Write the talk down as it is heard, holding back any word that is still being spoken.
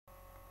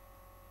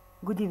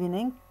Good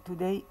evening.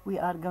 Today we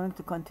are going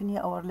to continue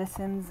our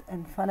lessons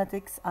in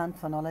phonetics and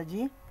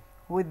phonology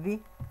with the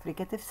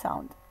fricative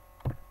sound.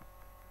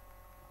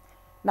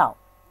 Now,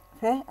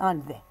 the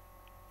and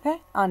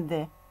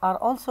the are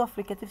also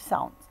fricative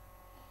sounds.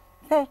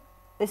 The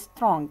is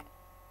strong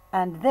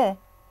and the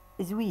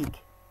is weak.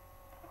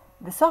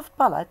 The soft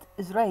palate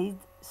is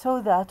raised so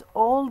that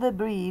all the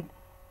breath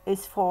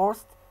is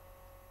forced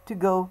to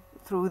go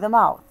through the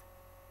mouth.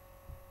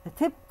 The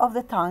tip of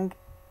the tongue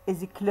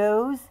is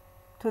close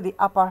to the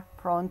upper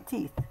front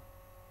teeth.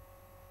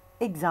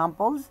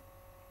 Examples: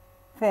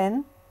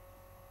 thin,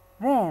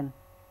 then,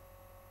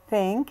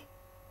 think,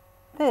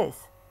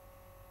 this,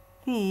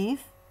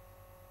 thief,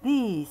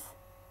 these,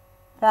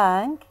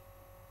 thank,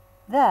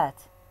 that,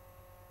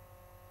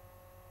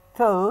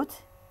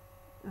 thought,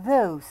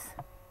 those.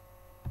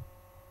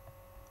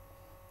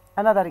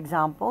 Another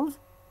examples: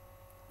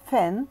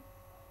 thin,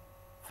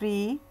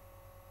 free,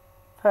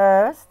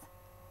 first,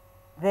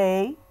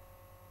 they,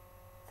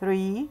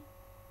 three,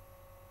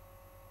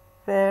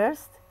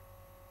 first,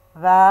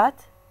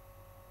 that,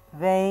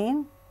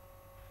 vain,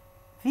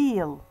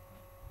 feel.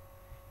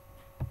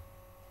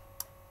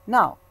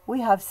 Now we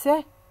have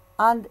se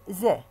and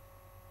ze.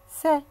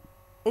 Se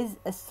is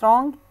a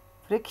strong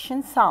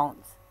friction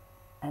sound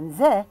and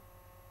ze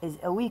is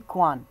a weak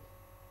one.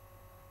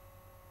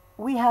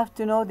 We have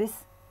to know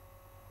this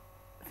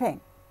thing.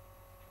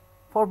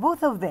 For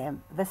both of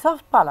them, the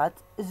soft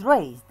palate is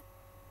raised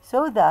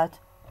so that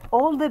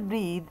all the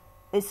breath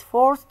is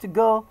forced to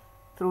go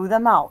through the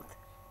mouth.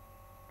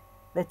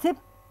 The tip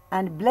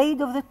and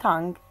blade of the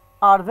tongue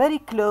are very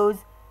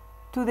close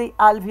to the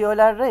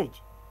alveolar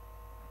ridge.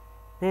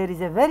 There is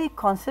a very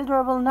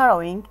considerable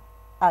narrowing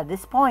at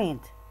this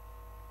point,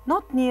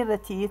 not near the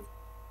teeth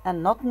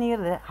and not near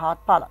the hard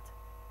palate.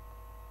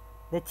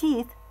 The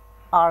teeth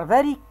are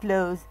very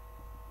close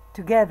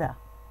together.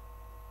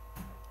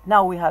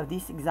 Now we have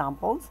these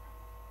examples: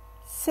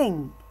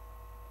 sing,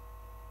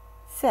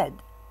 said,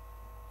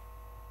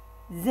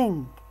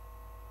 zing,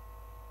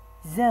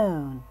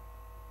 zone,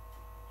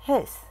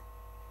 hiss,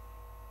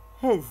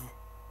 his,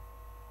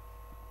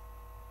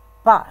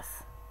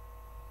 pass.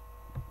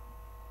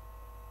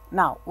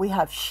 Now we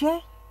have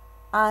she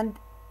and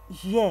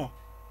je.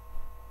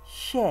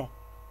 She,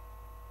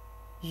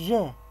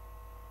 je.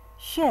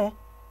 She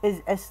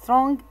is a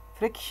strong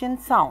friction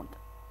sound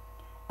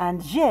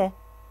and je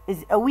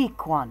is a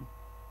weak one.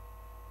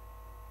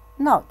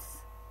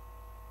 Notes: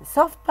 the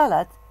soft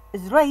palate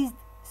is raised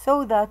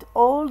so that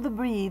all the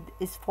breath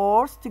is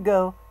forced to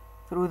go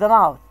through the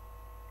mouth.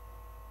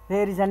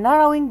 There is a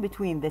narrowing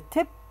between the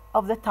tip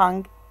of the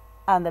tongue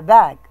and the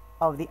back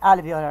of the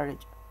alveolar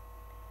ridge.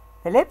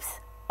 The lips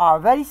are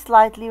very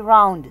slightly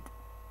rounded.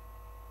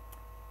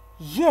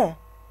 Je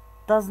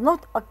does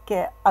not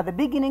occur at the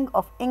beginning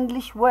of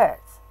English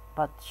words,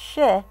 but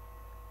she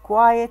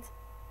quite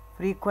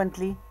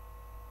frequently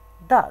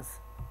does.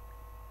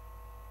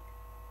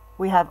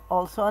 We have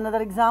also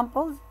another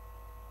examples: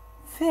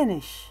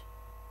 finish,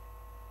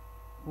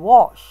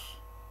 wash,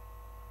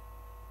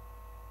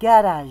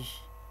 garage,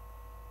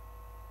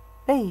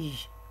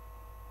 beige,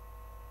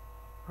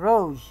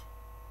 rouge.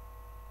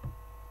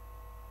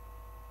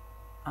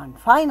 And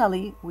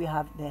finally we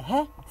have the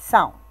he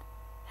sound.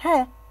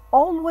 He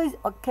always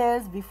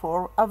occurs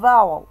before a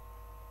vowel.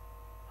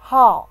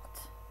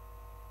 Heart,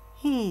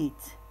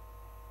 heat,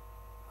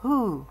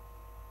 who,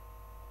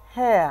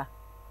 hair.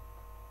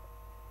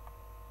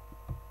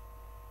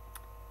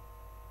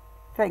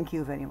 Thank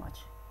you very much.